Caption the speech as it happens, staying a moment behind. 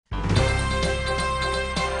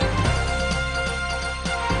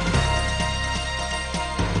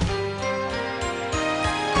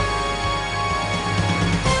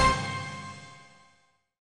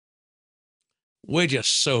We're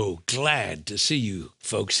just so glad to see you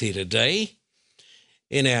folks here today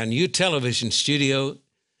in our new television studio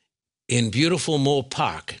in beautiful Moore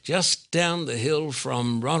Park, just down the hill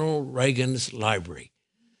from Ronald Reagan's library.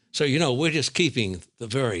 So, we're just keeping the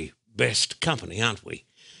very best company, aren't we?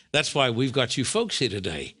 That's why we've got you folks here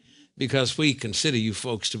today, because we consider you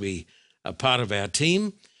folks to be a part of our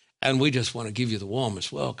team, and we just want to give you the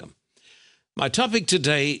warmest welcome. My topic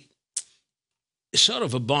today is sort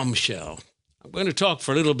of a bombshell. I'm going to talk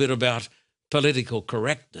for a little bit about political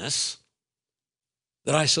correctness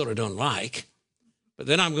that I sort of don't like, but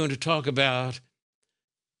then I'm going to talk about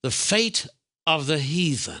the fate of the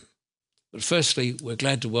heathen. But firstly, we're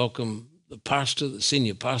glad to welcome the pastor, the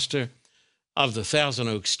senior pastor of the Thousand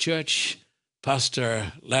Oaks Church,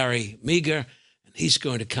 Pastor Larry Meager, and he's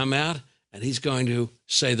going to come out and he's going to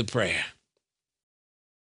say the prayer.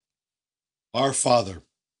 Our Father.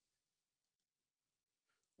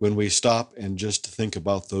 When we stop and just think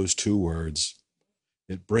about those two words,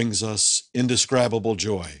 it brings us indescribable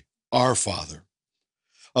joy. Our Father.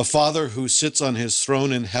 A Father who sits on his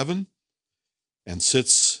throne in heaven and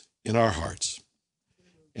sits in our hearts.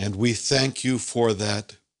 And we thank you for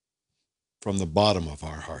that from the bottom of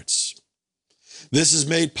our hearts. This is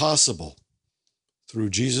made possible through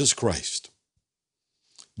Jesus Christ.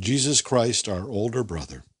 Jesus Christ, our older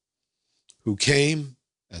brother, who came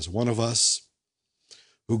as one of us,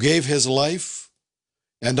 who gave his life,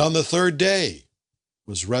 and on the third day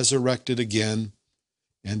was resurrected again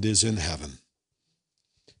and is in heaven.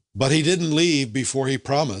 But he didn't leave before he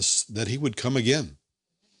promised that he would come again,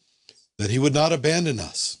 that he would not abandon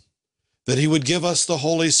us, that he would give us the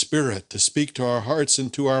Holy Spirit to speak to our hearts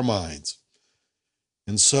and to our minds.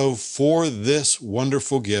 And so for this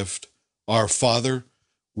wonderful gift, our Father,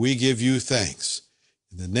 we give you thanks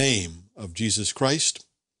in the name of Jesus Christ,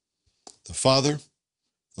 the Father,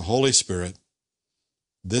 the Holy Spirit.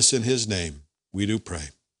 This in his name we do pray.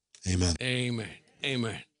 Amen. Amen.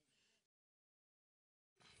 Amen.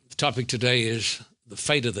 The topic today is the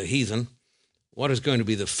fate of the heathen. What is going to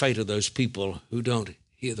be the fate of those people who don't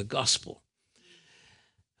hear the gospel?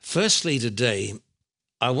 Firstly, today,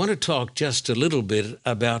 I want to talk just a little bit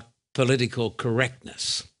about political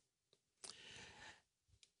correctness.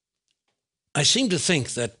 I seem to think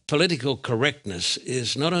that political correctness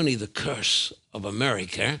is not only the curse of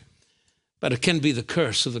America, but it can be the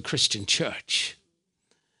curse of the Christian church.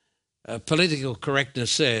 Political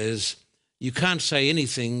correctness says you can't say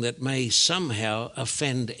anything that may somehow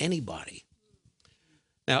offend anybody.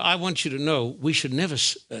 Now, I want you to know we should never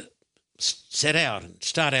start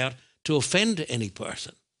out to offend any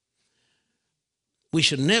person. We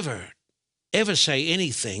should never, ever say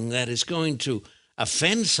anything that is going to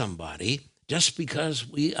offend somebody just because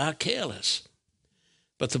we are careless.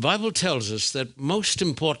 But the Bible tells us that most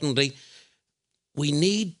importantly, we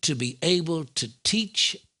need to be able to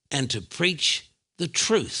teach and to preach the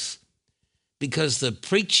truth, because the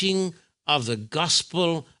preaching of the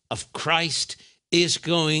gospel of Christ is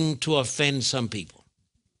going to offend some people.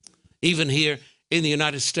 Even here in the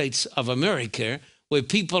United States of America, where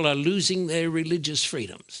people are losing their religious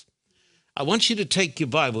freedoms. I want you to take your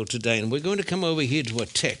Bible today, and we're going to come over here to a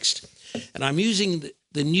text. And I'm using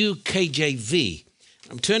the new KJV.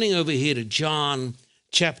 I'm turning over here to John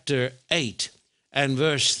chapter 8 and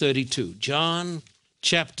verse 32. John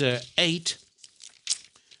chapter 8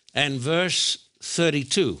 and verse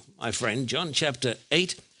 32, my friend. John chapter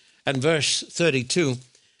 8 and verse 32.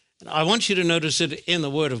 And I want you to notice it in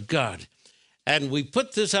the Word of God. And we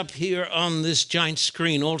put this up here on this giant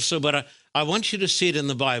screen also, but I want you to see it in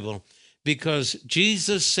the Bible, because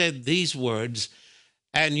Jesus said these words,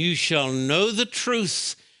 "And you shall know the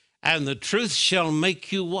truth, and the truth shall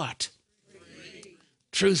make you" what? Free.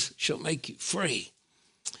 Truth shall make you free.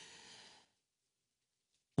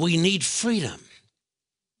 We need freedom.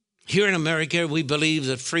 Here in America, we believe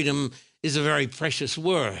that freedom is a very precious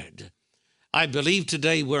word. I believe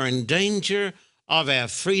today we're in danger of our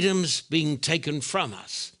freedoms being taken from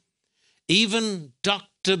us. Even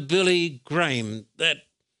Dr. Billy Graham, that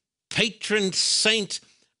patron saint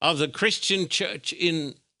of the Christian church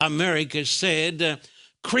in America, said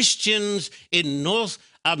Christians in North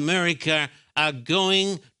America are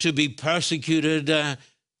going to be persecuted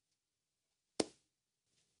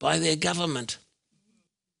by their government.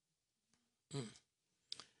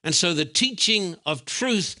 And so the teaching of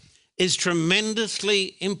truth is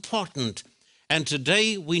tremendously important. And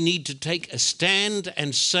today we need to take a stand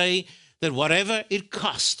and say that whatever it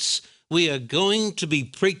costs, we are going to be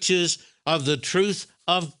preachers of the truth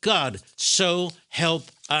of God. So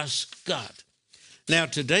help us God. Now,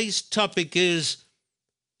 today's topic is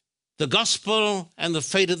The gospel and the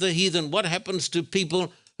fate of the heathen. What happens to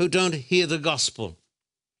people who don't hear the gospel?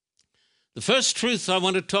 The first truth I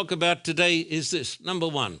want to talk about today is this. Number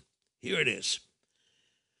one, here it is.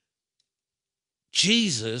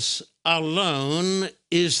 Jesus alone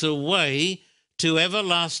is the way to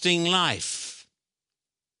everlasting life.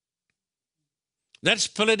 That's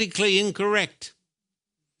politically incorrect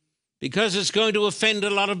because it's going to offend a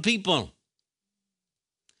lot of people.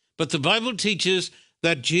 But the Bible teaches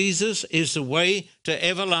that Jesus is the way to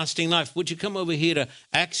everlasting life. Would you come over here to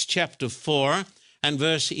Acts chapter 4 and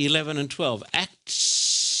verse 11 and 12.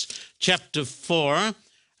 Acts chapter 4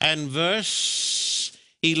 and verse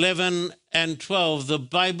 11 and 12. The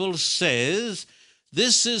Bible says,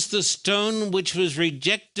 "This is the stone which was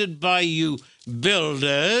rejected by you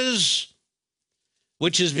builders,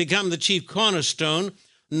 which has become the chief cornerstone,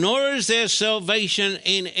 nor is there salvation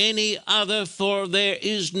in any other, for there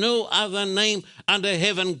is no other name under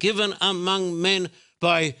heaven given among men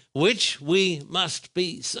by which we must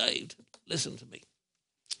be saved." Listen to me.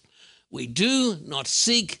 We do not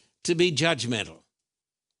seek to be judgmental.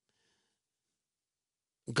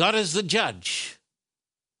 God is the judge.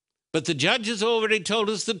 But the judge has already told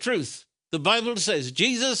us the truth. The Bible says,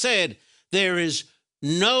 Jesus said, there is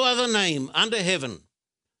no other name under heaven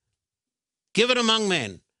given among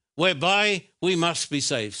men whereby we must be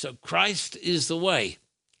saved. So Christ is the way.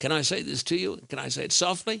 Can I say this to you? Can I say it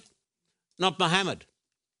softly? Not Muhammad.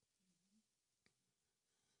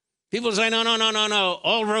 People say, no.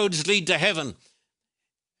 All roads lead to heaven.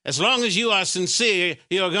 As long as you are sincere,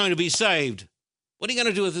 you are going to be saved. What are you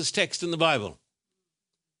going to do with this text in the Bible?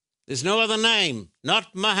 There's no other name,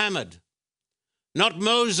 not Muhammad, not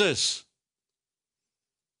Moses,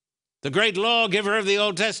 the great lawgiver of the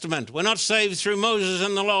Old Testament. We're not saved through Moses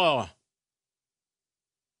and the law.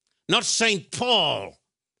 Not St. Paul,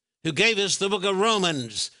 who gave us the book of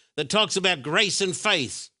Romans that talks about grace and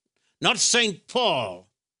faith. Not St. Paul.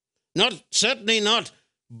 Certainly not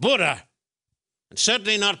Buddha, and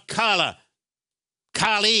certainly not Kali,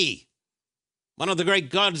 one of the great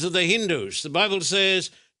gods of the Hindus. The Bible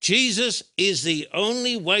says Jesus is the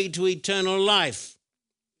only way to eternal life.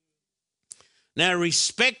 Now,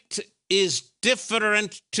 respect is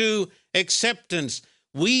different to acceptance.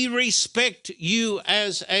 We respect you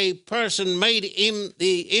as a person made in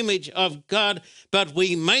the image of God, but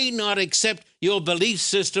we may not accept your belief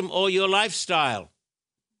system or your lifestyle.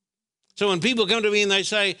 So when people come to me and they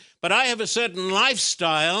say, but I have a certain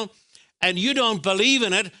lifestyle and you don't believe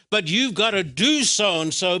in it, but you've got to do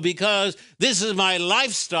so-and-so because this is my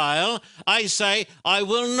lifestyle, I say, I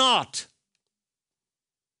will not.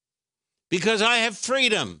 Because I have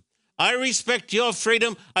freedom. I respect your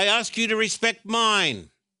freedom. I ask you to respect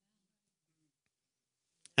mine.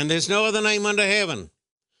 And there's no other name under heaven.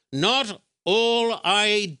 Not all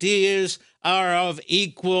ideas are of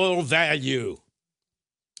equal value.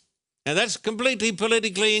 Now, that's completely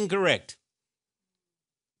politically incorrect.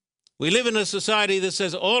 We live in a society that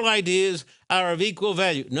says all ideas are of equal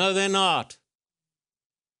value. No, they're not.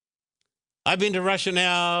 I've been to Russia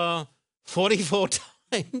now 44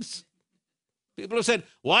 times. People have said,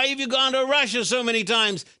 why have you gone to Russia so many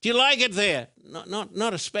times? Do you like it there?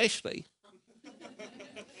 Not especially.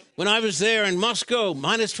 When I was there in Moscow,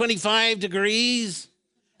 minus 25 degrees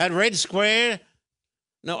at Red Square,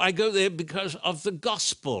 no, I go there because of the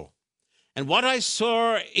gospel. And what I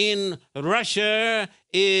saw in Russia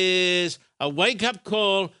is a wake-up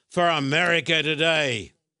call for America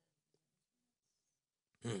today.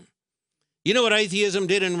 You know what atheism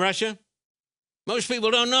did in Russia? Most people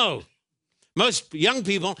don't know. Most young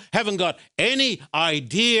people haven't got any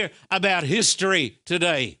idea about history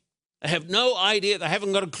today. They have no idea. They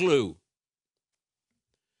haven't got a clue.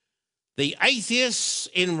 The atheists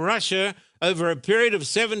in Russia over a period of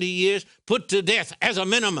 70 years, put to death, as a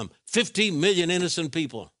minimum, 50 million innocent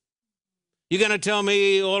people. You're going to tell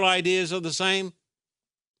me all ideas are the same?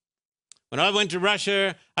 When I went to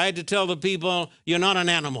Russia, I had to tell the people, you're not an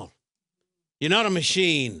animal. You're not a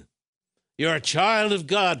machine. You're a child of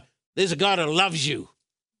God. There's a God who loves you.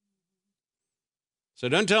 So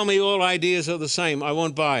don't tell me all ideas are the same. I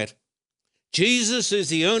won't buy it. Jesus is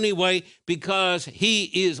the only way because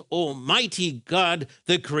he is Almighty God,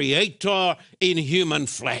 the Creator in human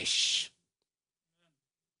flesh.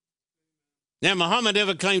 Now, Muhammad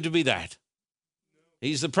never claimed to be that.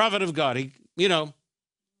 He's the prophet of God. We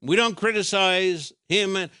don't criticize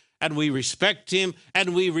him, and we respect him,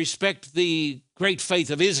 and we respect the great faith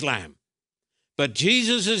of Islam. But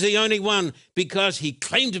Jesus is the only one because he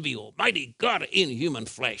claimed to be Almighty God in human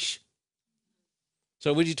flesh.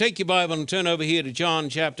 So would you take your Bible and turn over here to John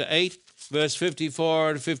chapter 8, verse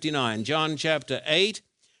 54 to 59. John chapter 8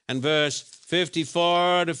 and verse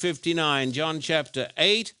 54 to 59. John chapter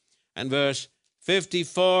 8 and verse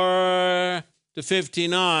 54 to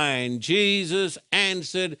 59. Jesus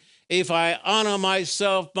answered, if I honor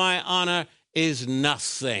myself, my honor is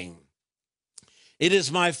nothing. It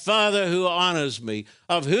is my Father who honors me,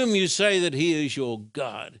 of whom you say that he is your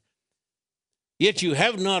God. Yet you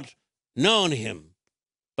have not known him,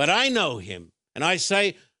 but I know him. And I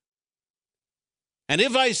say, and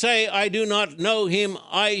if I say I do not know him,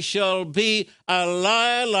 I shall be a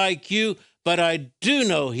liar like you, but I do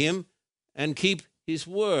know him and keep his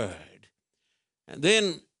word. And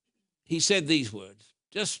then he said these words.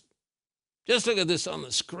 Just look at this on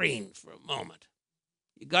the screen for a moment.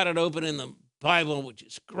 You got it open in the Bible, which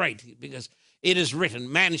is great because it is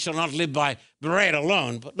written, man shall not live by bread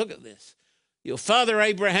alone. But look at this. Your father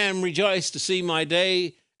Abraham rejoiced to see my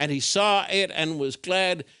day, and he saw it and was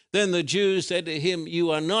glad. Then the Jews said to him,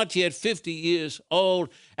 you are not yet 50 years old,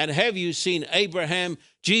 and have you seen Abraham?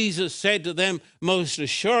 Jesus said to them, most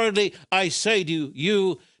assuredly, I say to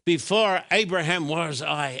you, before Abraham was,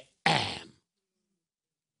 I am.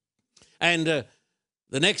 And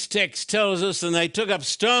the next text tells us, and they took up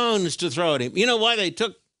stones to throw at him. You know why they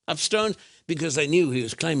took up stones? Because they knew he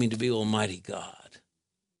was claiming to be Almighty God.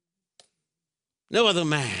 No other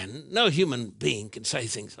man, no human being can say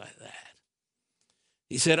things like that.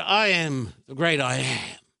 He said, I am the great I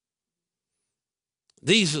am.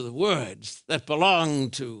 These are the words that belong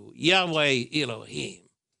to Yahweh Elohim,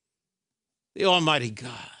 the Almighty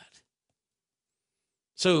God.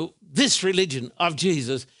 So this religion of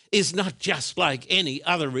Jesus is not just like any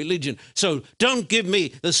other religion. So don't give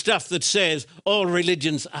me the stuff that says all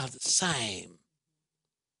religions are the same.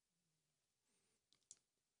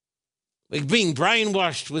 We're being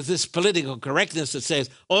brainwashed with this political correctness that says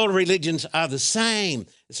all religions are the same.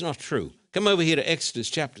 It's not true. Come over here to Exodus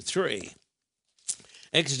chapter 3.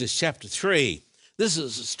 Exodus chapter 3. This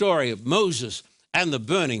is the story of Moses and the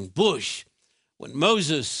burning bush. When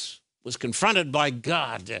Moses was confronted by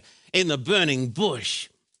God in the burning bush.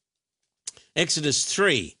 Exodus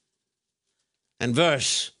 3 and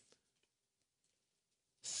verse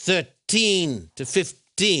 13 to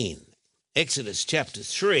 15. Exodus chapter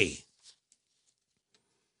 3.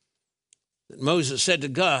 Moses said to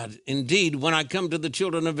God, indeed, when I come to the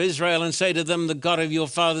children of Israel and say to them, the God of your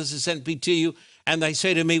fathers has sent me to you, and they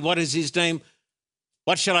say to me, what is his name?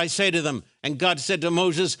 What shall I say to them? And God said to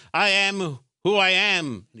Moses, I am who I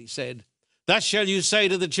am. And he said, thus shall you say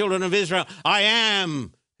to the children of Israel, I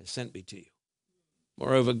am has sent me to you.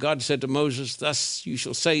 Moreover, God said to Moses, thus you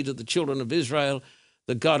shall say to the children of Israel,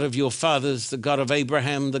 the God of your fathers, the God of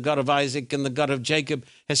Abraham, the God of Isaac, and the God of Jacob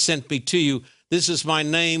has sent me to you. This is my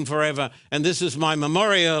name forever, and this is my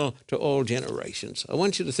memorial to all generations. I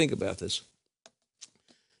want you to think about this.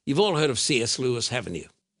 You've all heard of C.S. Lewis, haven't you?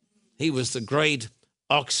 He was the great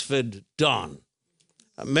Oxford Don,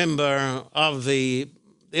 a member of the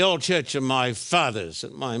old church of my fathers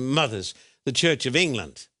and my mothers, the Church of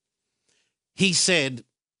England. He said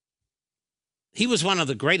he was one of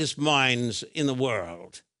the greatest minds in the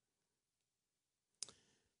world.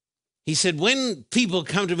 He said, when people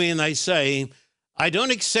come to me and they say, I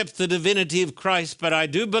don't accept the divinity of Christ, but I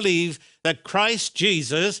do believe that Christ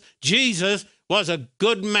Jesus was a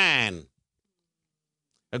good man,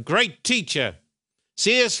 a great teacher.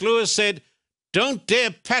 C.S. Lewis said, don't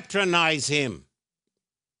dare patronize him.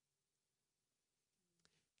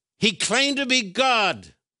 He claimed to be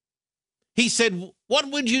God. He said, what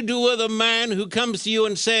would you do with a man who comes to you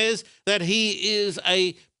and says that he is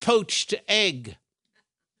a poached egg?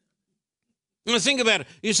 Now think about it.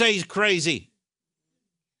 You say he's crazy.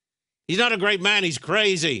 He's not a great man, he's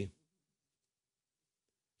crazy.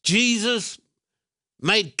 Jesus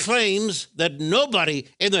made claims that nobody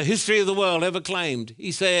in the history of the world ever claimed.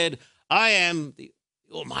 He said, I am the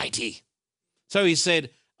Almighty. So he said,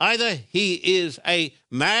 either he is a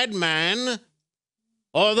madman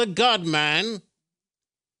or the God-man.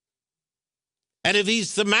 And if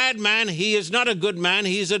he's the madman, he is not a good man.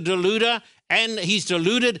 He is a deluder, and he's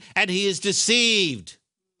deluded, and he is deceived.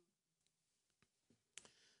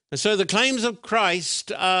 And so the claims of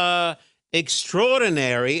Christ are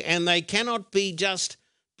extraordinary, and they cannot be just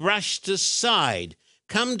brushed aside.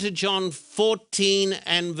 Come to John 14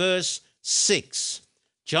 and verse 6.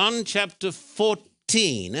 John chapter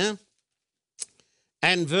 14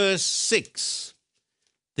 and verse 6.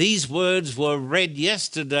 These words were read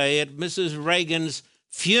yesterday at Mrs. Reagan's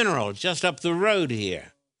funeral, just up the road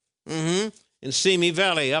here, in Simi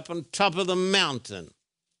Valley, up on top of the mountain.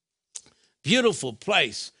 Beautiful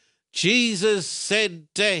place. Jesus said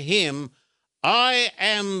to him, I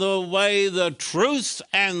am the way, the truth,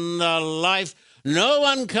 and the life. No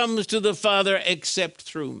one comes to the Father except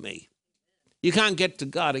through me. You can't get to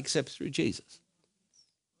God except through Jesus.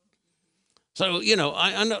 So,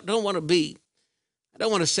 I don't want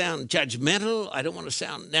to sound judgmental. I don't want to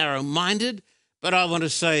sound narrow-minded, but I want to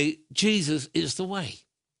say Jesus is the way.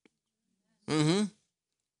 And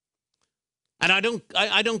I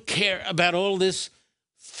don't care about all this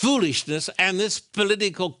foolishness and this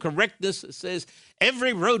political correctness that says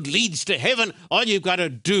every road leads to heaven. All you've got to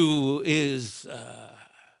do is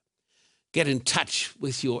get in touch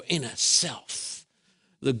with your inner self,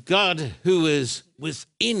 the God who is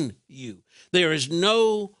within you. There is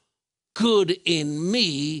no good in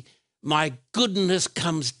me. My goodness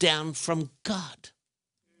comes down from God.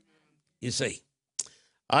 You see,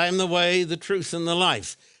 I am the way, the truth, and the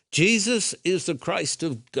life. Jesus is the Christ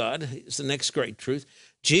of God. It's the next great truth.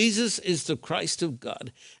 Jesus is the Christ of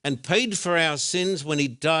God and paid for our sins when he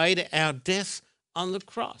died our death on the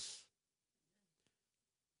cross.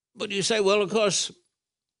 But you say, well, of course,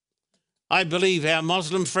 I believe our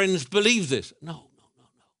Muslim friends believe this. No.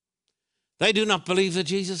 They do not believe that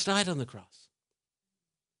Jesus died on the cross.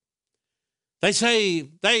 They say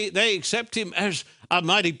they accept him as a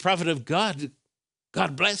mighty prophet of God.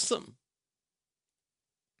 God bless them.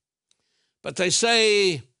 But they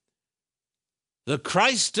say the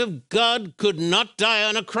Christ of God could not die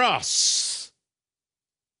on a cross.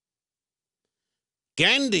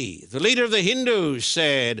 Gandhi, the leader of the Hindus,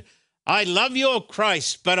 said, I love your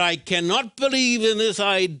Christ, but I cannot believe in this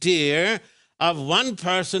idea of one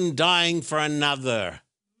person dying for another.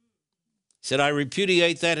 He said, I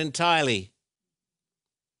repudiate that entirely.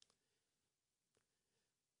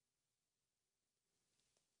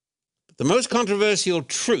 The most controversial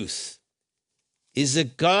truth is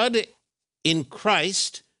that God in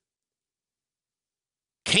Christ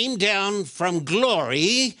came down from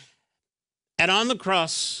glory and on the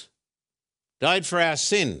cross died for our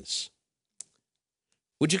sins.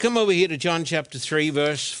 Would you come over here to John chapter 3,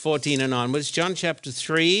 verse 14 and onwards? John chapter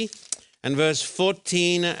 3 and verse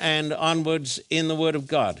 14 and onwards in the Word of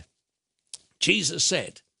God. Jesus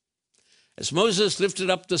said, as Moses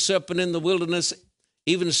lifted up the serpent in the wilderness,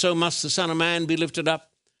 even so must the Son of Man be lifted up,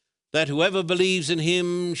 that whoever believes in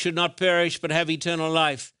him should not perish but have eternal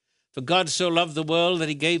life. For God so loved the world that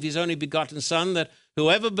he gave his only begotten Son, that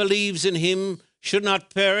whoever believes in him should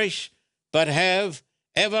not perish but have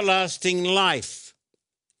everlasting life.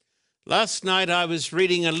 Last night I was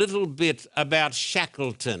reading a little bit about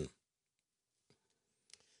Shackleton.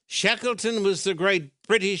 Shackleton was the great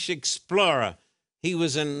British explorer. He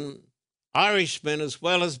was an Irishman as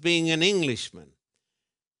well as being an Englishman.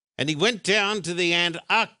 And he went down to the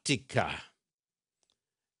Antarctica.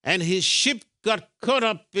 And his ship got caught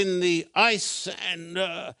up in the ice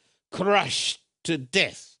and crushed to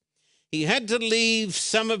death. He had to leave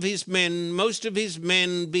some of his men, most of his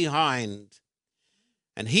men behind.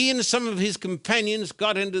 And he and some of his companions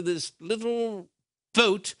got into this little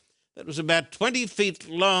boat that was about 20 feet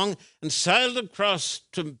long and sailed across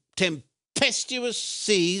tempestuous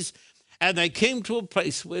seas, and they came to a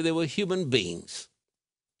place where there were human beings.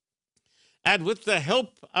 And with the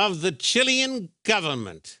help of the Chilean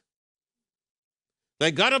government,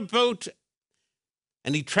 they got a boat,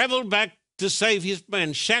 and he traveled back to save his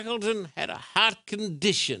men. Shackleton had a heart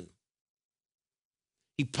condition.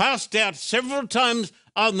 He passed out several times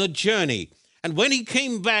on the journey. And when he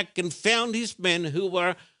came back and found his men who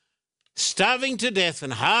were starving to death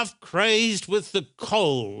and half crazed with the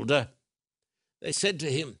cold, they said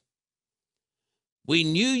to him, we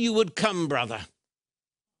knew you would come, brother.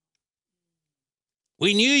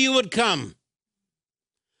 We knew you would come.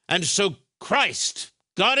 And so Christ,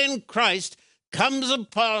 God in Christ, comes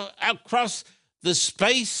across the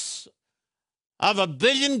space of 1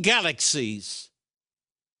 billion galaxies.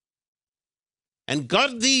 And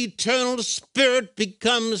God the eternal Spirit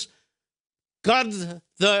becomes God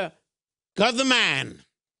the man.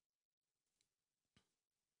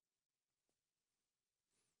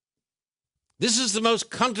 This is the most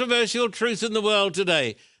controversial truth in the world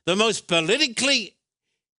today. The most politically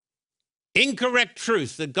incorrect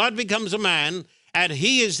truth, that God becomes a man and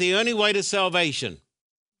he is the only way to salvation.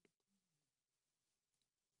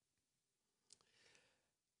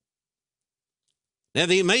 Now,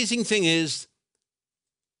 the amazing thing is,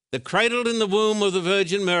 the cradled in the womb of the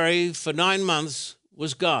Virgin Mary for 9 months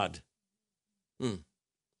was God.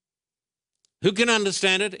 Who can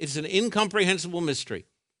understand it? It's an incomprehensible mystery.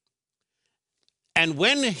 And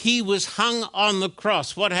when he was hung on the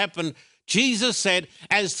cross, what happened? Jesus said,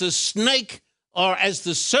 as the snake or as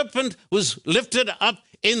the serpent was lifted up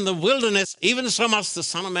in the wilderness, even so must the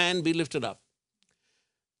Son of Man be lifted up.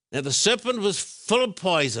 Now, the serpent was full of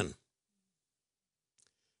poison.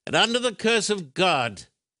 and under the curse of God.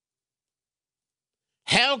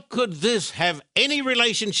 How could this have any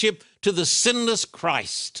relationship to the sinless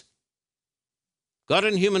Christ? God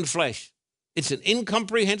in human flesh. It's an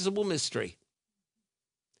incomprehensible mystery.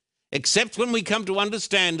 Except when we come to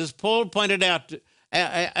understand, as Paul pointed out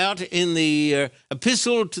in the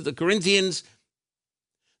epistle to the Corinthians,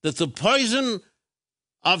 that the poison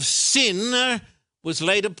of sin was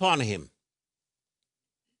laid upon him.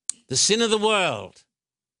 The sin of the world.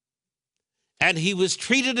 And he was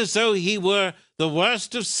treated as though he were the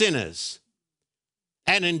worst of sinners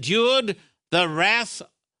and endured the wrath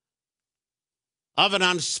of an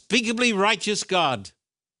unspeakably righteous God.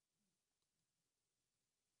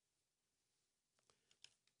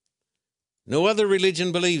 No other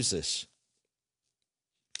religion believes this.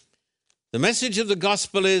 The message of the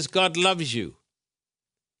gospel is God loves you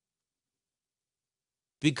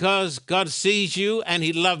because God sees you and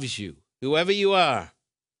he loves you, whoever you are.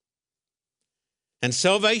 And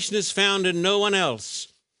salvation is found in no one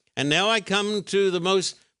else. And now I come to the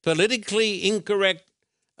most politically incorrect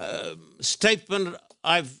statement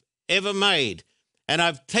I've ever made. And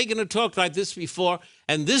I've taken a talk like this before,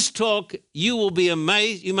 and this talk, you will be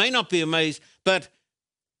amazed. You may not be amazed, but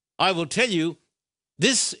I will tell you,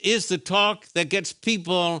 this is the talk that gets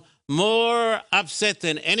people more upset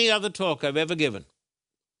than any other talk I've ever given.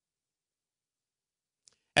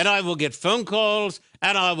 And I will get phone calls,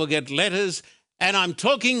 and I will get letters, and I'm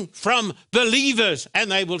talking from believers, and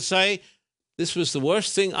they will say, this was the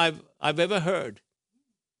worst thing I've ever heard.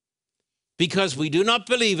 Because we do not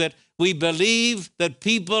believe it. We believe that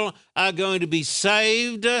people are going to be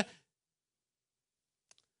saved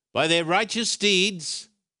by their righteous deeds,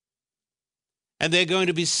 and they're going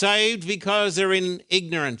to be saved because they're in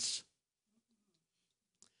ignorance.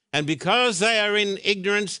 And because they are in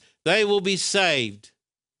ignorance, they will be saved.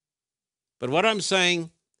 But what I'm saying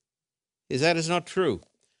is that is not true.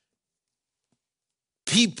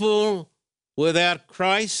 People without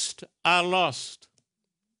Christ are lost.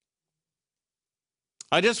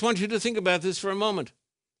 I just want you to think about this for a moment.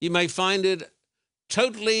 You may find it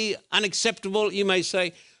totally unacceptable. You may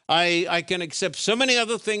say, I can accept so many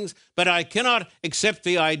other things, but I cannot accept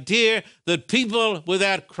the idea that people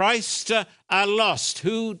without Christ are lost.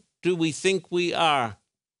 Who do we think we are?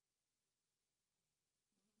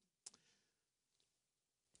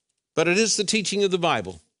 But it is the teaching of the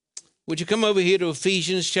Bible. Would you come over here to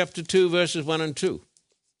Ephesians chapter 2, verses 1 and 2?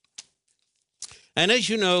 And as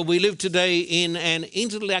you know, we live today in an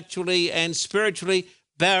intellectually and spiritually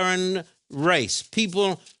barren race.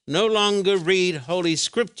 People no longer read Holy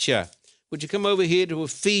Scripture. Would you come over here to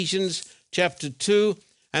Ephesians chapter 2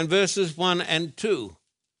 and verses 1 and 2?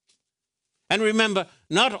 And remember,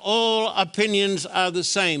 not all opinions are the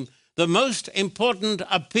same. The most important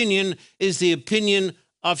opinion is the opinion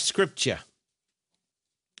of Scripture.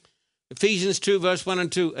 Ephesians 2, verse 1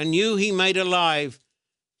 and 2. And you he made alive,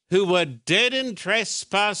 who were dead in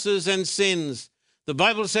trespasses and sins. The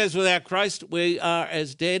Bible says without Christ we are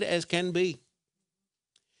as dead as can be.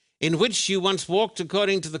 In which you once walked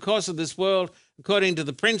according to the course of this world, according to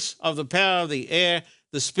the prince of the power of the air,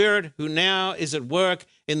 the spirit who now is at work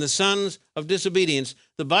in the sons of disobedience.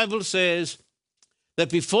 The Bible says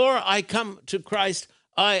that before I come to Christ,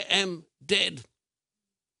 I am dead.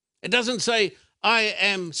 It doesn't say I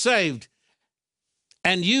am saved.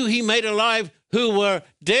 And you he made alive who were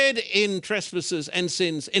dead in trespasses and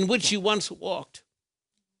sins, in which you once walked.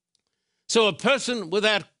 So a person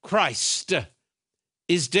without Christ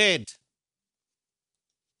is dead.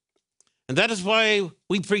 And that is why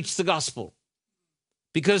we preach the gospel.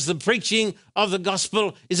 Because the preaching of the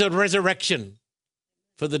gospel is a resurrection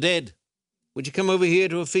for the dead. Would you come over here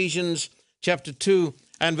to Ephesians chapter 2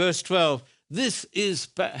 and verse 12? This is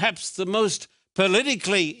perhaps the most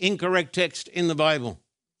politically incorrect text in the Bible.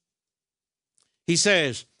 He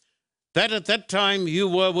says that at that time you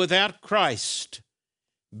were without Christ,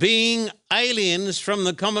 being aliens from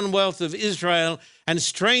the commonwealth of Israel and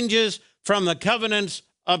strangers from the covenants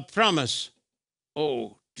of promise.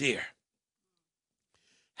 Oh dear.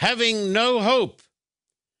 Having no hope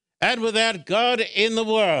and without God in the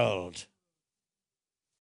world.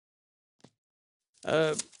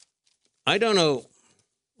 I don't know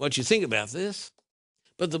what you think about this,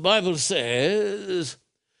 but the Bible says,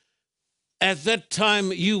 at that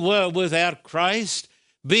time you were without Christ,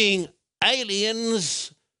 being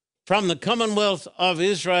aliens from the commonwealth of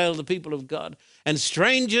Israel, the people of God, and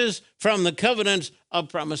strangers from the covenants of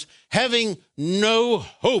promise, having no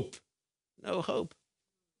hope, no hope,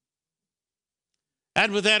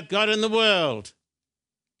 and without God in the world.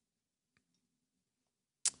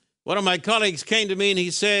 One of my colleagues came to me and he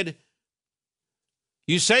said,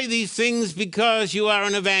 You say these things because you are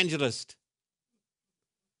an evangelist.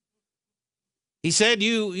 He said,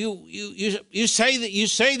 you say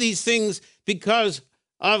these things because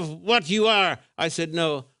of what you are. I said,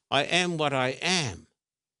 no, I am what I am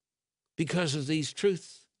because of these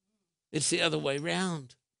truths. It's the other way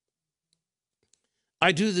round.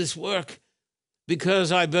 I do this work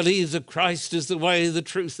because I believe that Christ is the way, the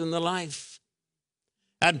truth, and the life.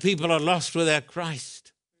 And people are lost without Christ.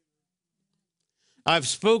 I've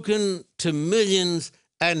spoken to millions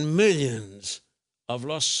and millions of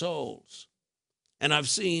lost souls. And I've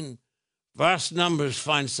seen vast numbers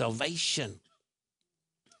find salvation.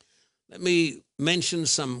 Let me mention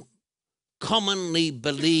some commonly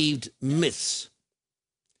believed myths.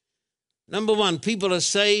 Number one, people are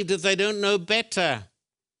saved if they don't know better.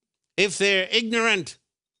 If they're ignorant,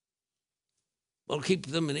 well, keep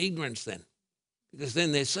them in ignorance then, because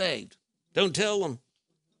then they're saved. Don't tell them.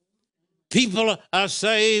 People are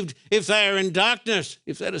saved if they are in darkness.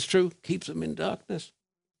 If that is true, keep them in darkness.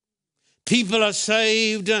 People are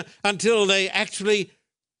saved until they actually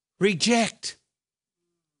reject.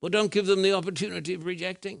 Well, don't give them the opportunity of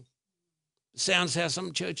rejecting. Sounds how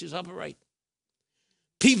some churches operate.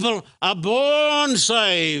 People are born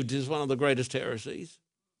saved is one of the greatest heresies.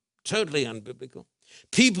 Totally unbiblical.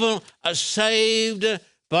 People are saved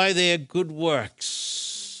by their good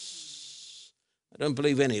works. I don't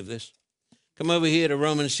believe any of this. Come over here to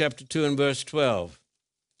Romans chapter 2 and verse 12.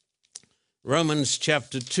 Romans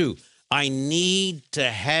chapter 2. I need to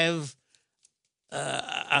have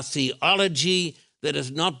a theology that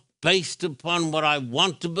is not based upon what I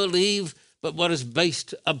want to believe, but what is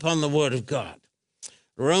based upon the Word of God.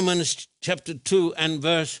 Romans chapter 2 and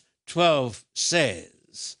verse 12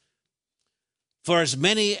 says, for as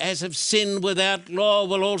many as have sinned without law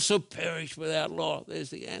will also perish without law.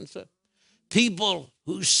 There's the answer. People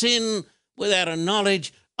who sin without a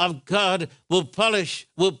knowledge of God will perish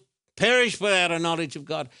without a knowledge of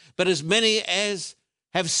God. But as many as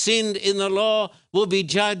have sinned in the law will be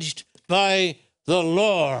judged by the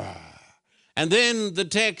law. And then the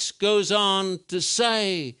text goes on to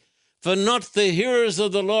say, for not the hearers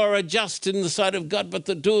of the law are just in the sight of God, but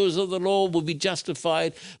the doers of the law will be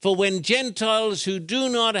justified. For when Gentiles who do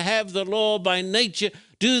not have the law by nature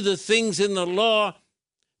do the things in the law,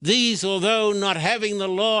 these, although not having the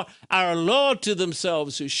law, are a law to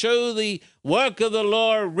themselves, who show the work of the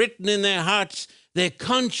law written in their hearts, their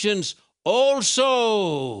conscience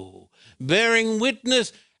also bearing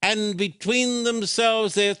witness, and between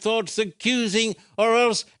themselves their thoughts accusing or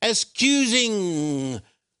else excusing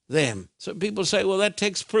them. So people say, well, that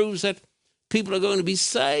text proves that people are going to be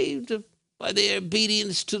saved by their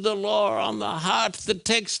obedience to the law on the heart. The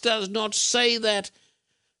text does not say that.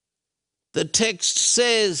 The text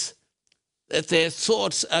says that their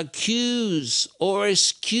thoughts accuse or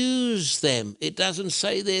excuse them. It doesn't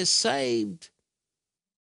say they're saved.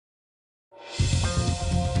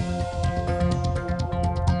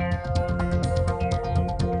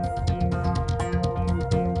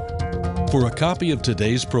 For a copy of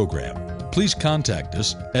today's program, please contact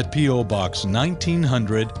us at P.O. Box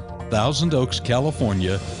 1900, Thousand Oaks,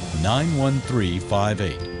 California,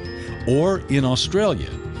 91358. Or in Australia,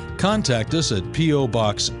 contact us at P.O.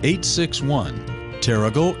 Box 861,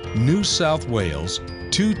 Terrigal, New South Wales,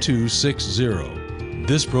 2260.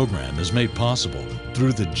 This program is made possible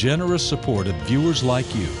through the generous support of viewers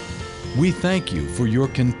like you. We thank you for your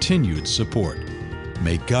continued support.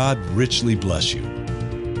 May God richly bless you.